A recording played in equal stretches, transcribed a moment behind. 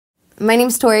My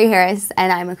name's Tori Harris,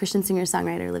 and I'm a Christian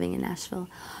singer-songwriter living in Nashville.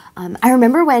 I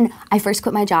remember when I first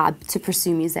quit my job to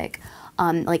pursue music,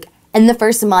 like in the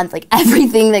first month, like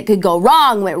everything that could go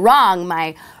wrong went wrong.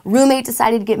 My roommate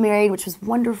decided to get married, which was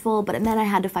wonderful, but it meant I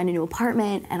had to find a new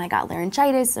apartment, and I got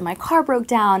laryngitis, and my car broke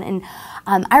down, and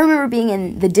I remember being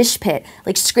in the dish pit,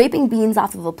 like scraping beans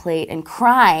off of a plate and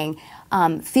crying,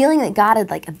 feeling that God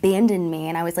had like abandoned me,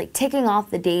 and I was like ticking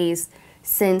off the days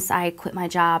since I quit my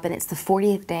job, and it's the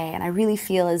 40th day, and I really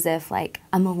feel as if like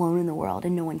I'm alone in the world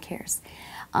and no one cares.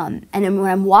 And then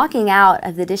when I'm walking out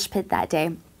of the dish pit that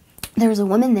day, there was a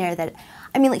woman there that,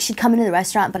 I mean, like she'd come into the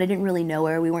restaurant, but I didn't really know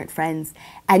her, we weren't friends,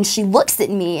 and she looks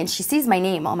at me and she sees my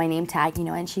name on my name tag, you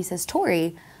know, and she says,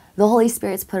 "Tori, the Holy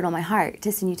Spirit's put it on my heart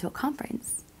to send you to a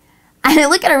conference." And I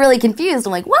look at her really confused,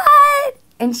 I'm like, "What?"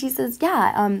 And she says,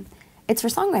 "Yeah, it's for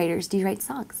songwriters, do you write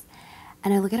songs?"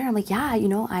 And I look at her, I'm like, "Yeah, you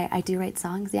know, I do write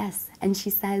songs, yes." And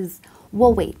she says,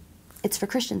 "Well, wait, it's for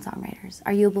Christian songwriters.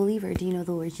 Are you a believer? Do you know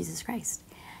the Lord Jesus Christ?"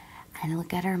 And I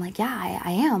look at her, I'm like, "Yeah,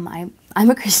 I am. I'm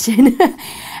a Christian."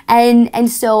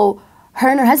 and so her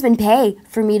and her husband pay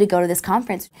for me to go to this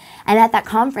conference. And at that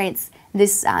conference,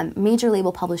 this major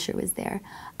label publisher was there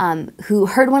who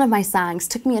heard one of my songs,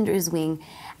 took me under his wing,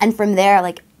 and from there,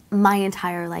 like, my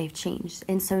entire life changed.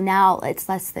 And so now it's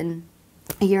less than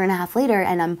a year and a half later,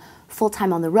 and I'm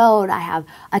full-time on the road. I have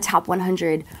a top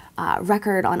 100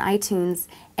 record on iTunes,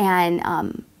 and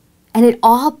it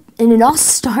all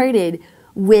started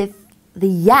with the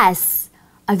yes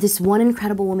of this one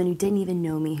incredible woman who didn't even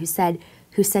know me, who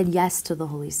said yes to the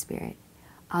Holy Spirit.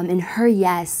 And her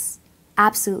yes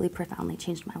absolutely profoundly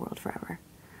changed my world forever.